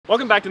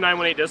Welcome back to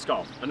 918 Disc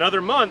Golf.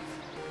 Another month,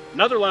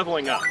 another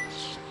leveling up.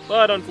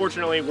 But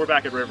unfortunately, we're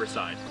back at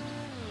Riverside.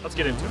 Let's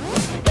get into it.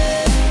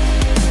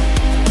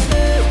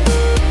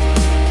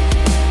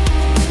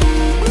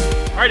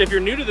 Alright, if you're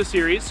new to the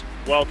series,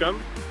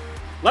 welcome.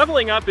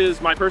 Leveling Up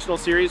is my personal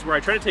series where I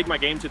try to take my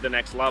game to the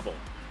next level.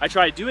 I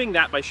try doing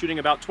that by shooting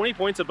about 20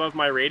 points above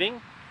my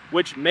rating,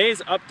 which May's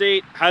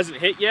update hasn't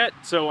hit yet,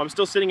 so I'm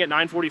still sitting at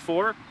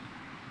 944.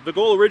 The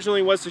goal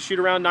originally was to shoot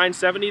around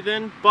 970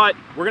 then, but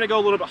we're gonna go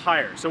a little bit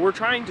higher. So we're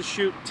trying to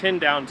shoot 10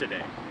 down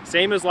today.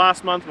 Same as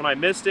last month when I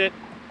missed it,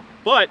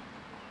 but,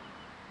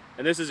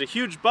 and this is a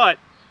huge but,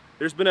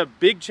 there's been a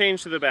big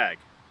change to the bag,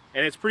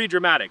 and it's pretty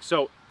dramatic.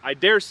 So I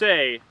dare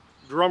say,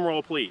 drum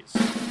roll please.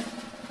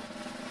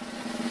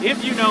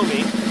 If you know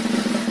me,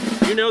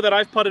 you know that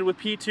I've putted with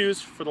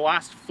P2s for the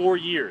last 4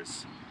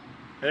 years,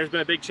 and there's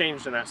been a big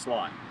change in that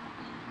slot.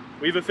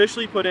 We've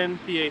officially put in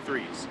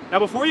PA3s. Now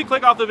before you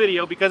click off the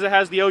video, because it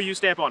has the OU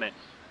stamp on it,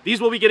 these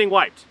will be getting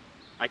wiped.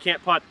 I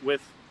can't putt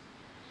with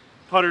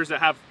putters that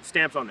have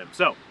stamps on them.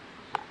 So,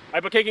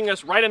 I've been kicking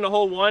us right into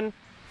hole 1,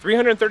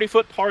 330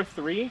 foot par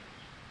 3,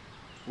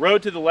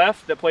 road to the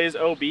left that plays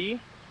OB. We're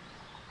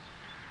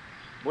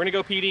gonna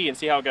go PD and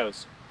see how it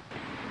goes.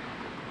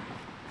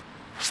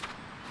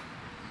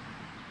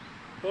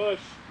 Push,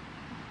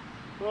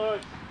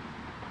 push.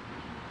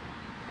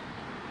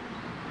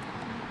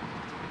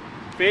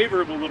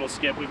 Favorable little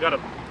skip. We've got a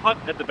putt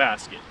at the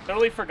basket.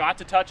 Totally forgot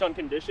to touch on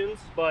conditions,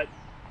 but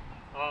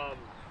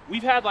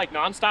we've had like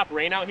non-stop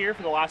rain out here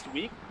for the last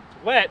week.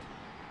 It's wet,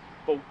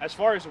 but as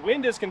far as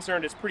wind is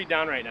concerned, it's pretty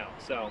down right now.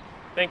 So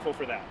thankful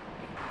for that.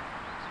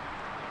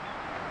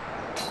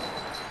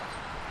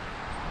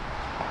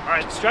 All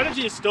right, the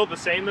strategy is still the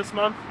same this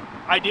month.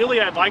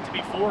 Ideally, I'd like to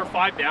be 4 or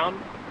 5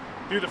 down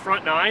through the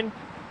front 9.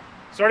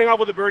 Starting off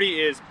with a birdie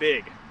is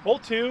big. Hole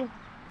 2,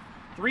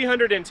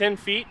 310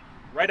 feet.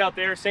 Right out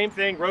there, same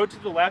thing, road to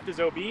the left is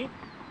OB.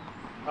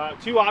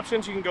 2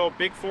 options, you can go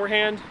big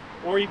forehand,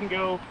 or you can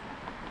go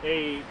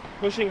a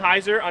pushing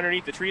hyzer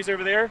underneath the trees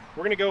over there.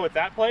 We're gonna go with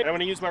that play, and I'm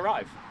gonna use my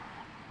rive.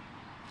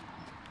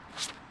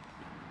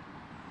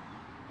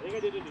 I think I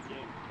did it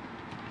again.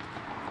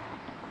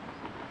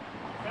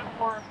 Except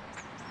for,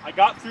 I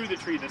got through the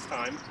tree this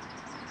time,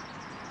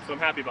 so I'm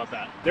happy about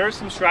that. There's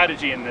some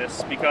strategy in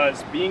this,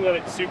 because being that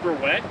it's super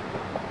wet,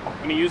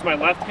 I'm gonna use my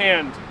left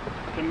hand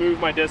to move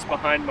my disc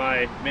behind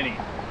my mini.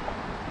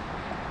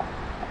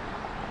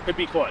 Could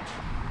be clutch.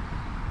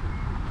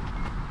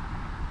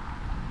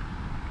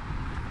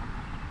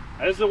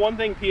 That is the one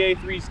thing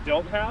PA3s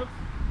don't have,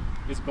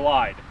 is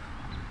glide.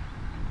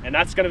 And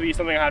that's gonna be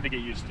something I have to get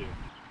used to.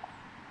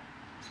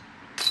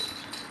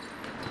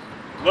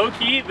 Low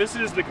key, this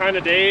is the kind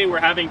of day where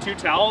having 2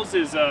 towels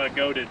is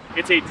goated.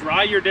 It's a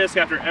dry your disc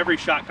after every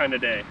shot kind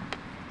of day.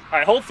 All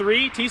right, hole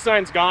 3, tee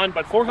sign's gone,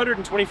 but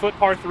 420 foot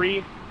par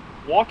 3,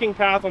 walking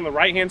path on the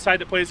right hand side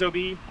that plays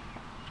OB,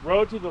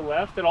 road to the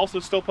left that also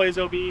still plays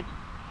OB. We're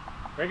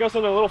gonna go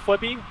something a little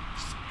flippy.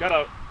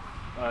 Got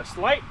a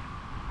slight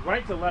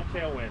right to left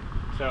tailwind.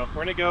 So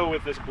we're gonna go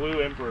with this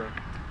blue Emperor.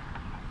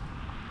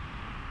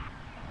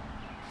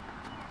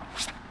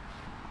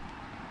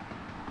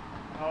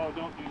 Oh,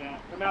 don't do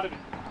that. Come out of it.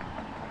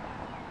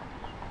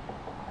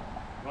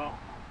 Well,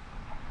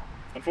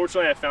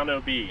 unfortunately I found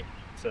OB,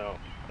 so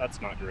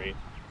that's not great.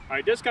 All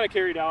right, just kind of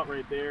carried out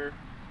right there.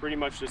 Pretty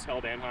much just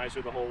held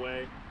Anheuser the whole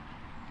way.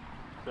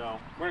 So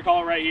we're gonna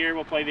call it right here.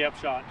 We'll play the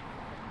upshot.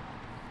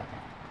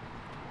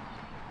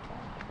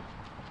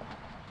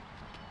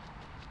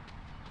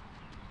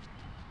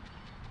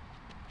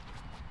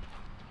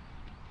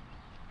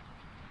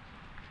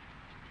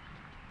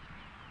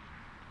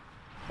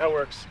 That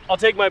works. I'll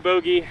take my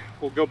bogey.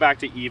 We'll go back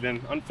to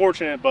even.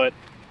 Unfortunate, but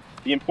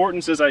the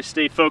importance is I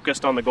stay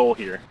focused on the goal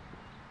here.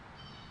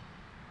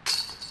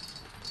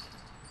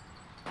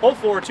 Hole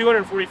 4,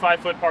 245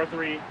 foot par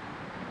 3.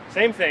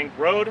 Same thing,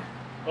 road,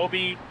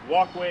 OB,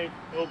 walkway,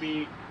 OB.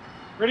 We're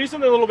gonna do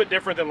something a little bit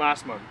different than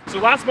last month. So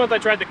last month I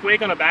tried to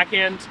quake on a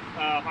backhand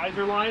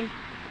hyzer line.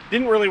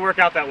 Didn't really work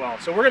out that well.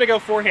 So we're gonna go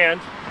forehand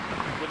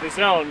with the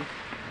zone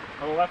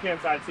on the left hand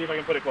side, see if I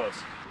can put it close.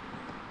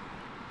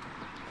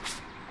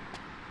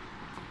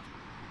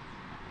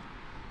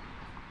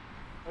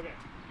 Okay,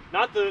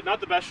 not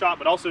the best shot,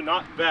 but also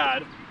not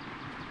bad,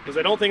 because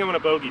I don't think I'm gonna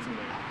bogey from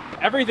there.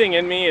 Everything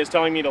in me is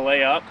telling me to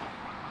lay up,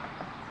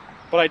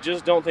 but I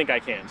just don't think I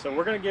can. So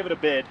we're gonna give it a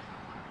bid,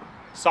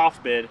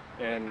 soft bid,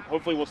 and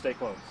hopefully we'll stay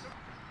close.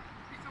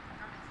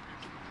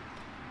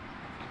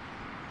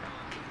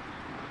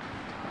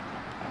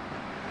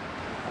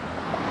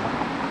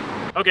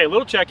 Okay,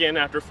 little check-in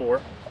after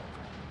 4.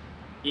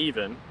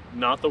 Even,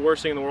 not the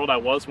worst thing in the world. I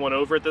was 1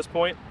 over at this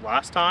point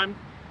last time.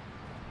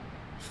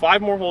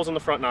 5 more holes on the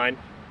front 9,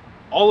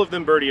 all of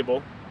them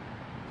birdieable.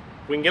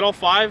 If we can get all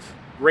 5,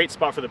 great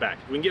spot for the back.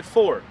 If we can get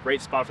 4, great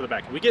spot for the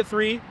back. If we get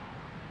 3,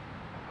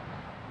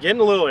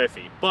 getting a little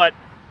iffy, but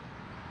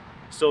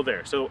still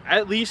there. So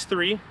at least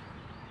 3,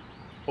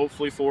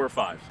 hopefully 4 or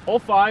 5. Hole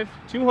 5,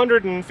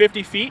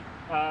 250 feet,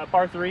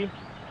 par 3.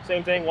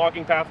 Same thing,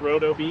 walking path,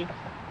 road OB.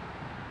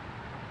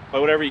 Play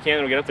whatever you can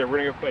and we'll get up there. We're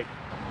gonna go quick.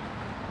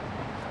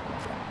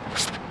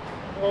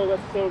 Oh,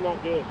 that's so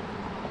not good.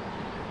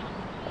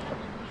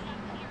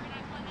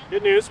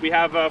 Good news, we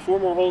have 4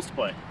 more holes to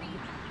play.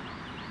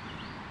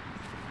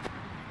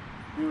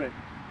 Do it.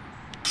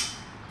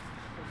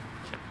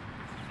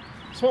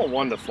 Just want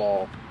one to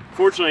fall.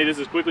 Fortunately, this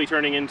is quickly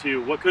turning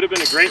into what could have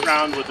been a great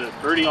round with a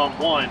birdie on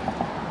 1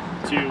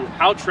 to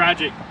how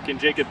tragic can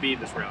Jacob be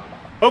this round.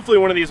 Hopefully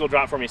one of these will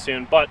drop for me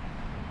soon, but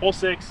hole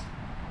 6,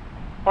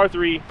 par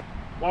 3,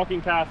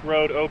 walking path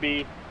road,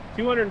 OB,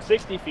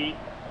 260 feet.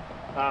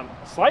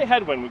 Slight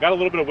headwind. We got a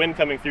little bit of wind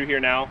coming through here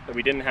now that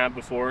we didn't have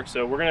before,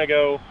 so we're gonna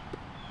go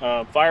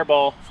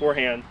fireball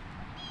forehand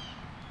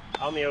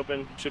out in the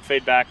open. Should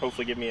fade back,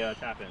 hopefully give me a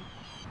tap in.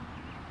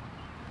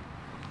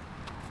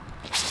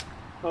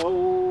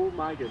 Oh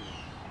my goodness.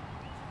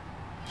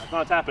 That's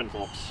not a tap in,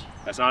 folks.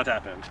 That's not a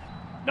tap in.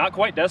 Not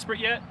quite desperate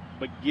yet,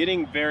 but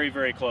getting very,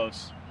 very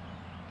close.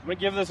 I'm gonna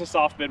give this a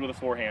soft bid with a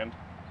forehand.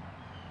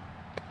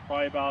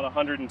 Probably about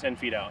 110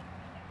 feet out.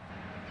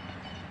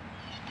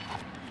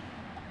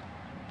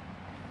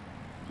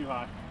 Too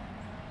high.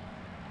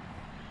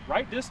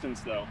 Right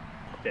distance though.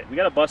 Okay, we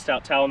gotta bust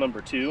out towel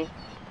number 2.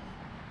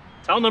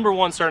 Towel number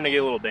 1's starting to get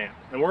a little damp,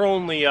 and we're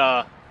only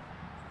on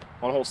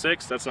hole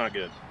 6. That's not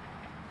good.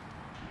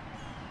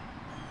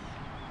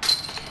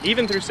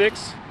 Even through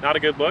 6, not a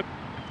good look.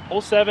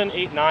 Hole 7,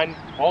 8, 9,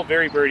 all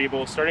very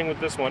birdieable. Starting with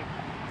this one,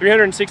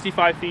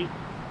 365 feet,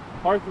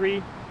 par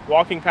 3,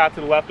 walking path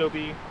to the left OB.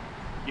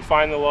 You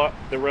find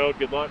the road.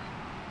 Good luck.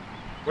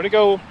 We're gonna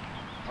go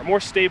our more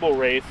stable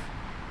Wraith.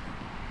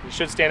 You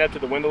should stand up to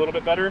the wind a little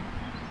bit better.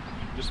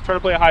 Just try to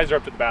play a hyzer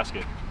up to the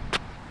basket.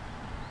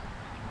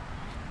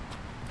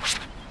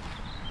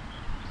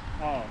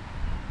 Oh.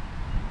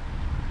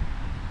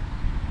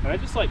 Can I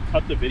just like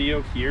cut the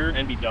video here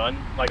and be done?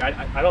 Like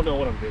I don't know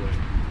what I'm doing.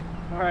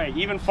 All right,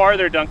 even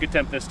farther dunk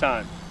attempt this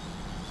time.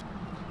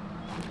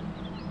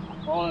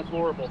 Oh, that's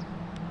horrible.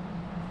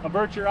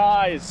 Avert your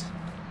eyes.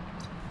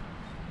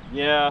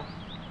 Yeah.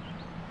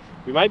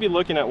 We might be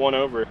looking at 1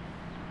 over.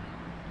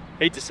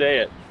 Hate to say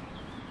it.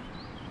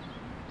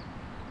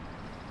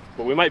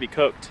 But we might be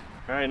cooked.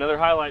 All right, another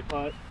highlight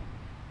putt.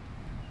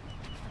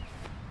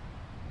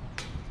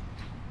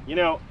 You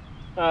know,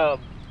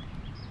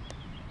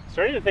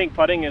 starting to think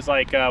putting is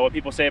like what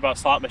people say about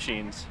slot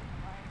machines.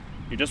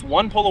 You're just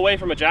 1 pull away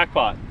from a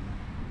jackpot.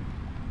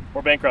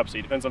 Or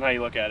bankruptcy, depends on how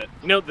you look at it.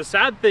 You know, the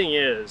sad thing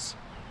is,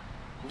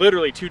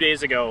 literally 2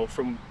 days ago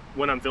from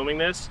when I'm filming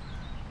this,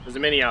 there's a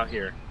mini out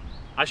here.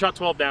 I shot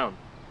 12 down.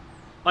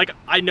 Like,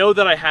 I know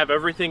that I have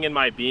everything in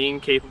my being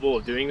capable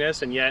of doing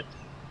this, and yet,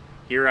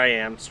 here I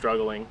am,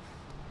 struggling.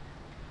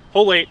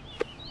 Hole 8,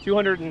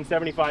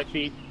 275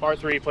 feet, par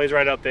 3, plays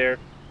right out there.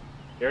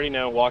 You already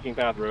know, walking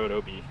path road,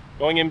 OB.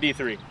 Going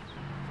MD3.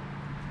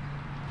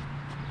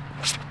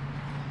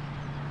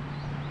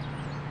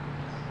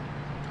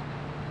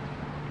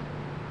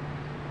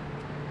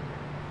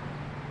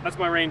 That's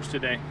my range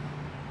today.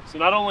 So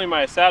not only am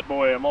I a sad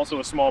boy, I'm also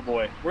a small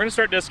boy. We're gonna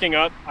start disking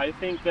up. I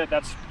think that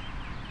that's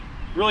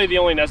really the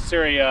only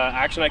necessary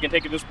action I can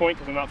take at this point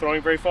because I'm not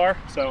throwing very far.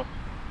 So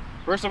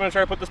first I'm gonna try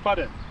to put this putt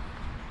in.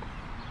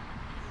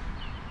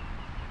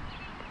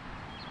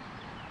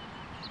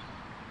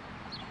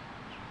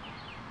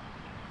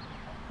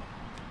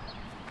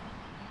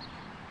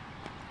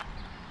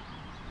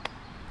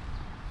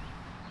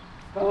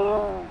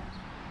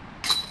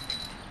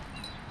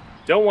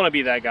 Don't want to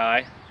be that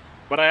guy,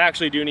 but I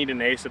actually do need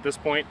an ace at this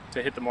point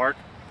to hit the mark.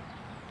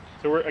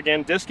 So we're,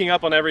 again, disking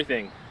up on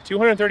everything.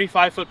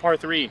 235 foot par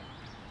 3.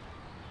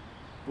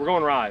 We're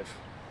going Rive.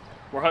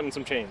 We're hunting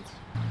some chains.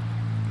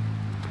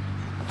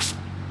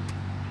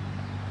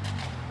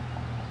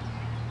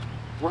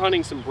 We're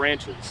hunting some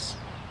branches.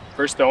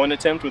 First throwing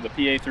attempt with the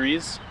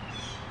PA3s.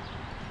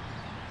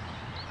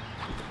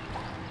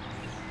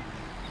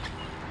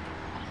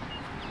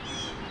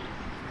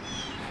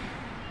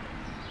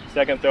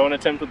 Second throwing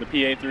attempt with the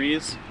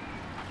PA3s.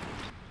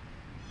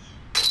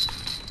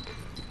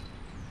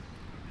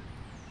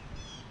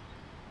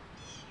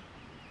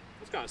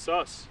 That's kind of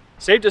sus.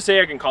 Safe to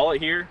say I can call it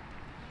here.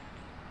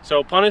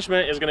 So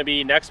punishment is going to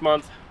be next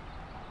month,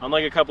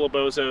 unlike a couple of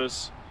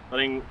bozos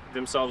letting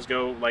themselves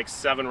go like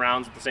 7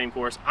 rounds at the same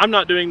course. I'm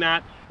not doing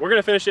that. We're going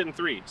to finish it in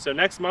 3. So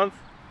next month,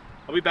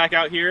 I'll be back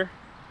out here.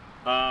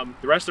 The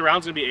rest of the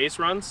round's going to be ace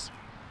runs.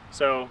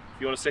 So if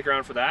you want to stick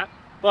around for that.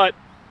 But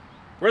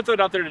we're gonna throw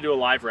it out there to do a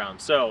live round.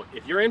 So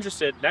if you're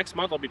interested, next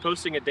month I'll be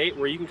posting a date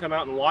where you can come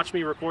out and watch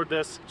me record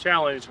this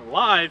challenge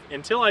live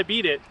until I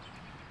beat it.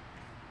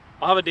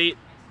 I'll have a date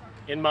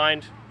in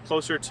mind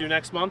closer to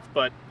next month,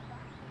 but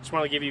just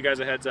want to give you guys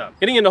a heads up.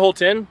 Getting into hole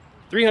 10,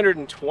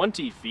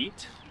 320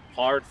 feet,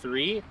 par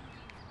 3.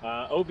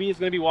 OB is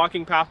gonna be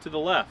walking path to the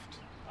left.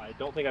 I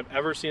don't think I've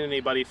ever seen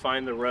anybody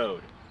find the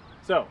road.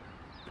 So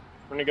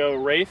we're gonna go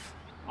Wraith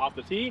off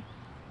the tee.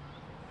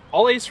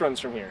 All ace runs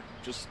from here,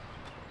 just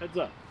heads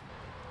up.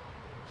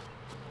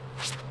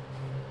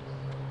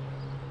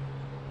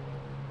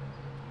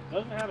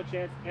 Doesn't have a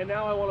chance, and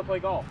now I want to play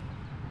golf.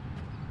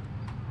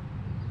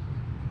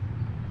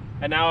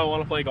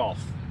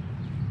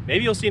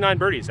 maybe you'll see 9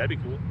 birdies. That'd be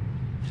cool.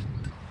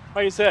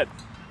 Like you said,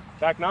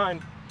 back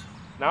 9.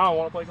 Now I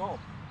want to play golf.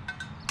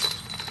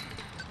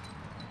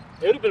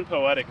 It would have been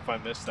poetic if I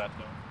missed that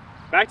though.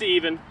 Back to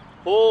even.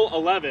 Hole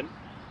 11,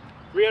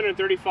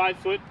 335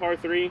 foot par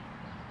 3.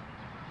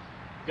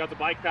 Got the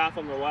bike path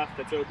on the left,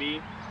 that's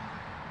OB.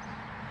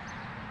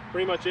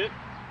 Pretty much it.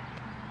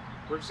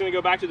 We're just gonna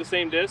go back to the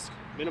same disc,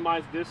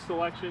 minimize disc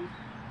selection,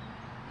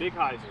 big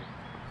hyzer.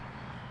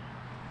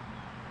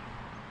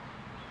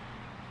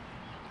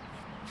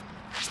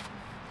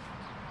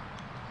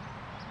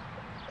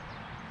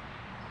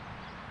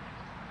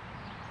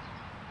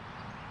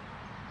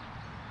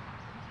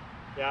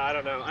 Yeah, I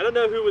don't know. I don't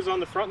know who was on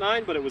the front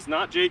 9, but it was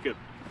not Jacob.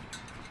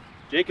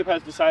 Jacob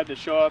has decided to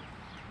show up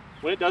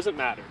when it doesn't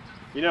matter.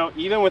 You know,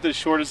 even with as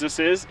short as this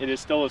is, it is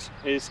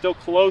still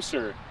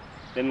closer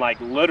than like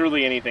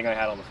literally anything I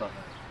had on the front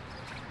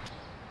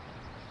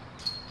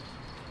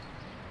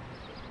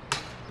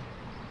 9.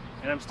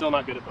 And I'm still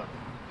not good at putting.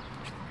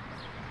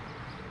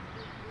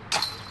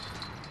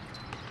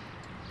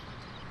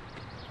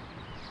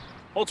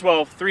 Hole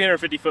 12,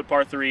 350 foot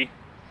par 3.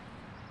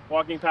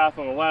 Walking path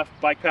on the left,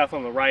 bike path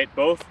on the right,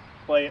 both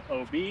play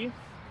OB.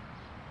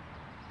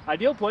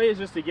 Ideal play is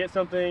just to get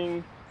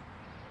something,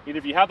 either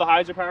if you have the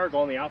hyzer power,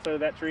 go on the outside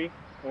of that tree,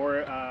 or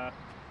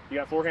you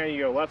got forehand, you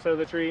go left side of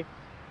the tree.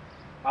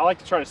 I like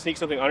to try to sneak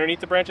something underneath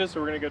the branches,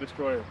 so we're gonna go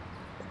destroyer.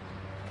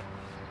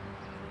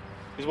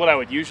 Is what I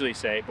would usually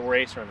say, but we're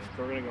ace running,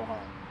 so we're gonna go high.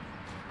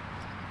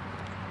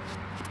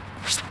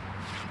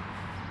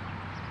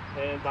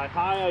 And by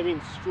high, I mean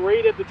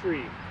straight at the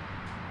tree.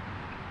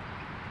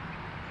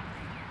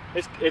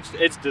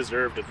 It's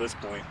deserved at this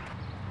point.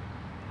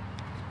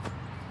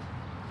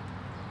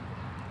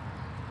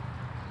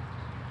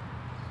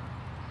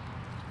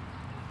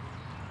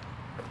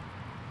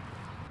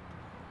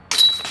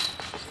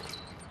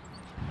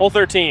 Hole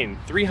 13,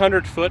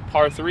 300 foot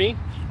par 3.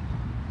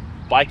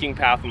 Biking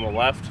path on the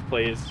left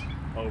plays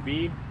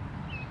OB.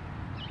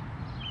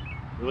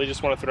 Really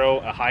just want to throw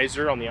a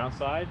hyzer on the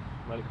outside,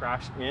 let it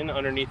crash in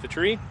underneath the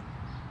tree.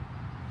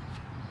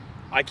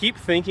 I keep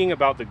thinking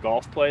about the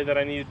golf play that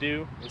I need to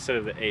do instead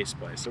of the ace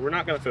play. So we're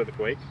not going to throw the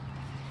quake.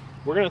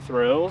 We're going to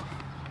throw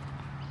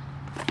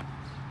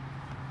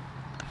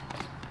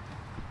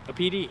a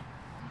PD.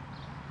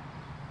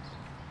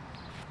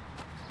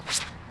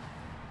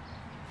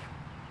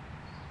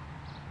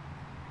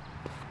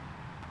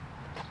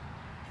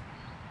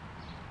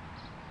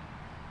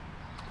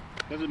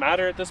 Does it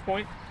matter at this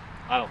point?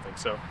 I don't think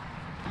so.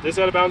 This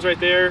out of bounds right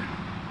there.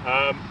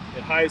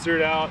 It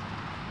hyzered out.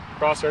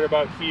 Cross right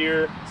about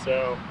here,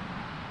 so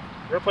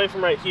we're gonna play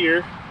from right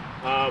here.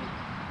 Got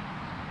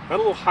a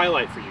little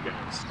highlight for you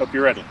guys. Hope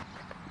you're ready.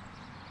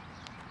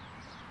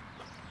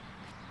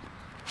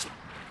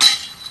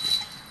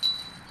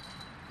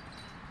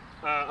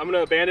 I'm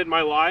gonna abandon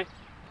my lie.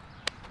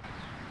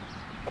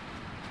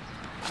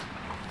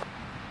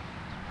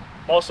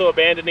 Also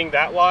abandoning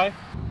that lie.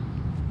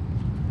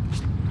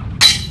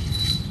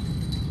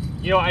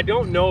 You know, I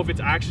don't know if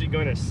it's actually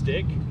going to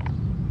stick,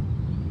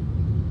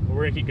 but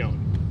we're gonna keep going.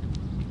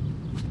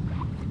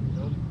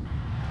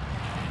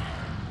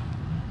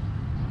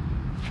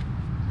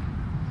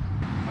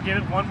 I'll give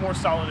it one more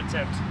solid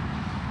attempt.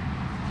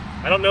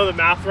 I don't know the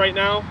math right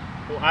now.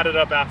 We'll add it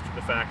up after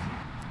the fact.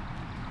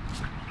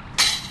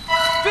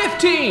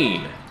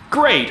 15!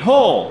 Great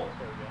hole!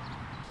 There we go.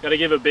 Gotta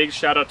give a big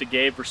shout out to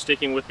Gabe for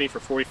sticking with me for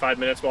 45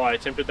 minutes while I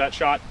attempted that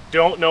shot.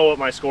 Don't know what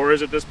my score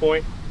is at this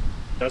point.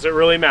 Doesn't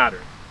really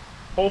matter.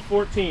 Hole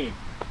 14.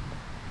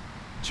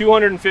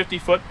 250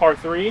 foot par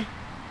 3.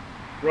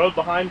 Road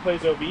behind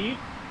plays OB.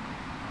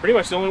 Pretty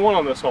much the only one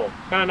on this hole.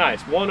 Kinda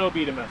nice. One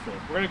OB to mess with.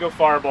 We're gonna go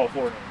fireball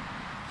forehand.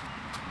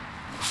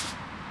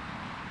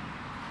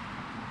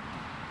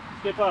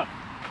 Skip up.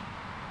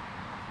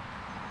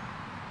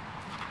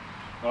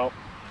 Well,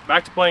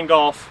 back to playing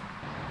golf.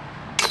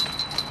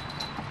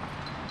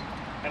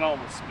 And I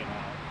almost spin out.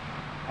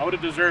 I would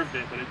have deserved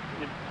it, but it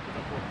was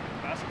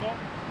unfortunate. Basketball.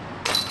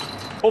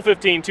 Hole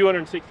 15,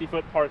 260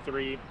 foot par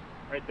 3,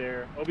 right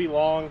there. OB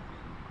long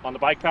on the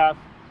bike path,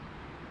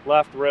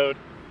 left road.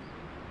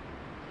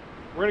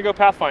 We're gonna go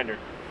Pathfinder.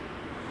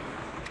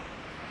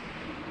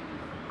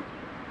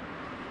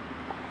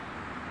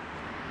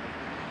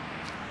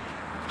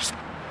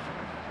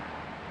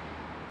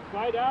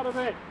 Slide out of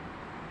it.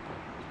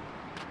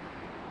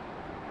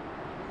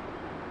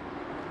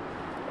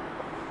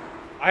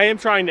 I am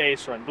trying to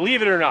ace run,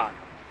 believe it or not.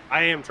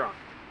 I am trying.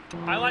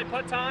 Highlight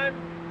putt time.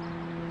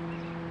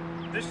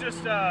 This just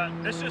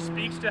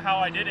speaks to how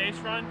I did ace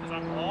run because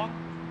I'm long.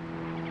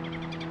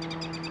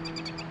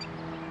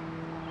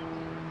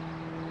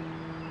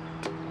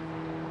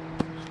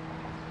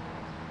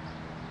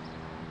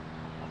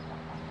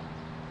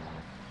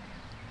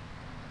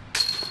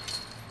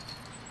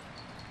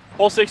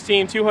 Hole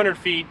 16, 200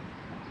 feet,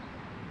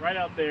 right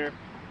out there.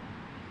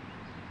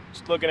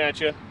 Just looking at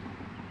you. I'm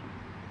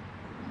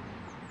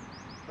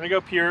gonna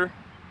go pure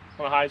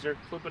on a hyzer,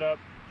 flip it up.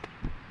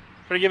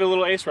 Try to give it a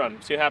little ace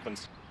run, see what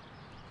happens.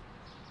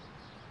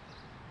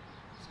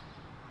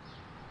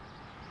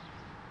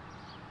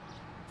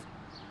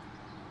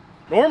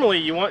 Normally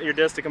you want your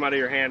disc to come out of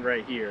your hand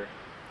right here.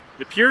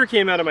 The pure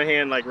came out of my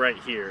hand like right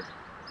here.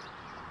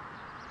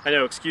 I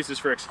know, excuses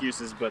for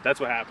excuses, but that's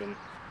what happened.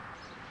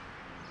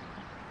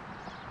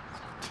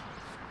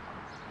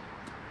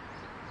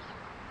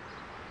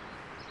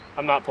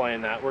 I'm not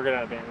playing that. We're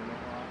gonna abandon that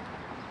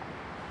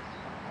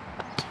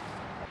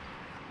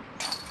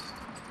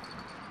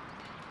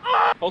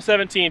lot. Hole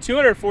 17,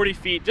 240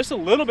 feet, just a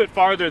little bit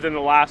farther than the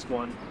last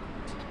one.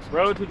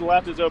 Road to the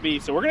left is OB,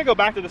 so we're gonna go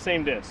back to the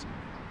same disc.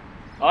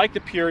 I like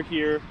the pure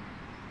here.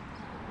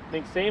 I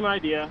think same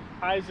idea.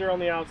 Hyzer on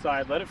the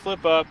outside, let it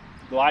flip up,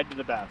 glide to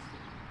the best.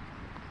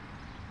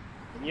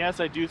 And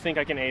yes, I do think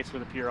I can ace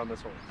with a pure on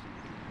this hole.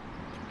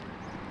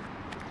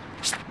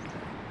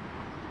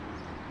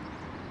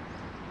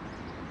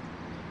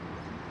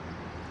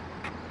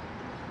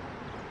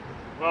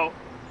 Well,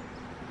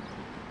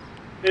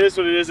 it is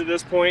what it is at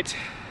this point.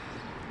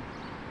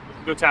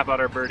 We'll go tap out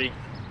our birdie.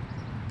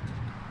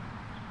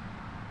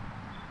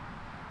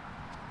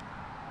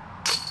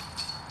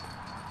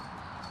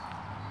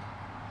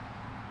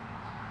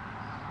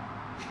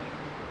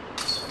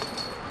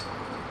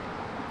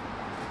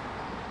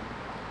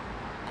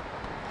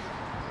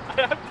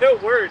 I have no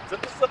words. I'm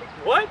just like,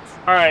 what?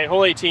 All right,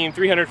 hole 18,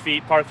 300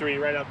 feet, par 3,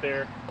 right out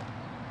there.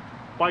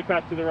 Bike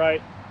path to the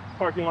right,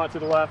 parking lot to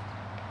the left.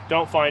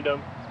 Don't find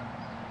them.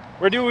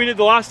 We're doing what we did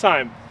the last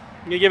time.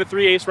 I'm gonna give it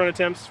 3 ace run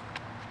attempts.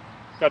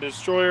 Got a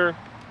Destroyer,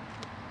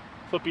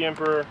 Flippy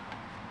Emperor,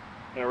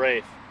 and a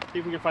Wraith. See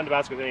if we can find a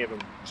basket with any of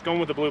them. Just going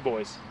with the blue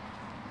boys.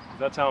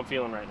 That's how I'm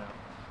feeling right now.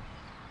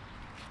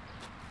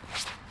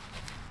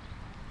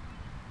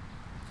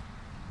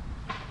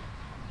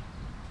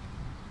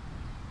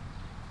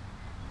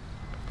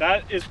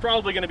 That is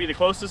probably going to be the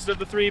closest of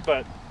the 3,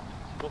 but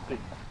we'll see.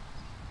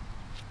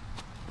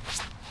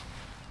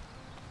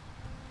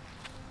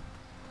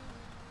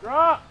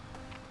 Drop!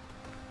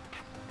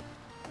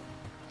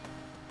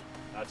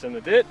 That's in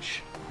the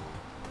ditch.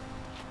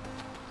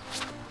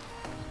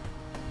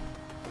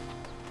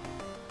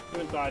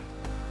 Go inside.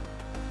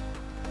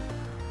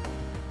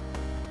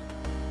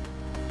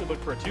 Could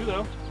look for a 2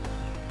 though.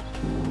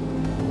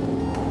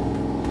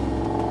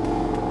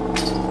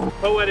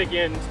 Poetic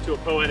end to a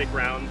poetic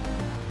round.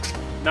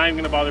 Not even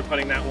gonna bother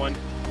putting that one.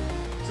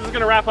 This is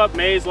gonna wrap up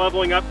May's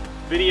leveling up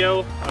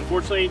video.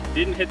 Unfortunately,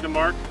 didn't hit the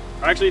mark.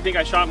 I actually think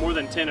I shot more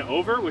than 10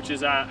 over, which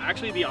is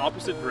actually the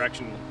opposite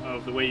direction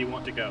of the way you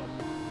want to go.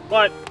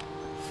 But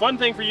fun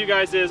thing for you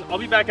guys is I'll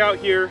be back out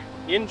here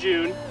in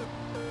June.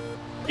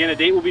 Again, a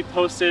date will be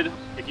posted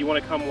if you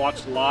want to come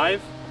watch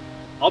live.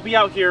 I'll be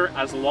out here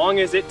as long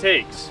as it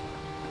takes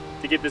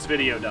to get this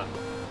video done.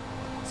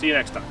 See you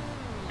next time.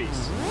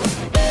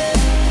 Peace.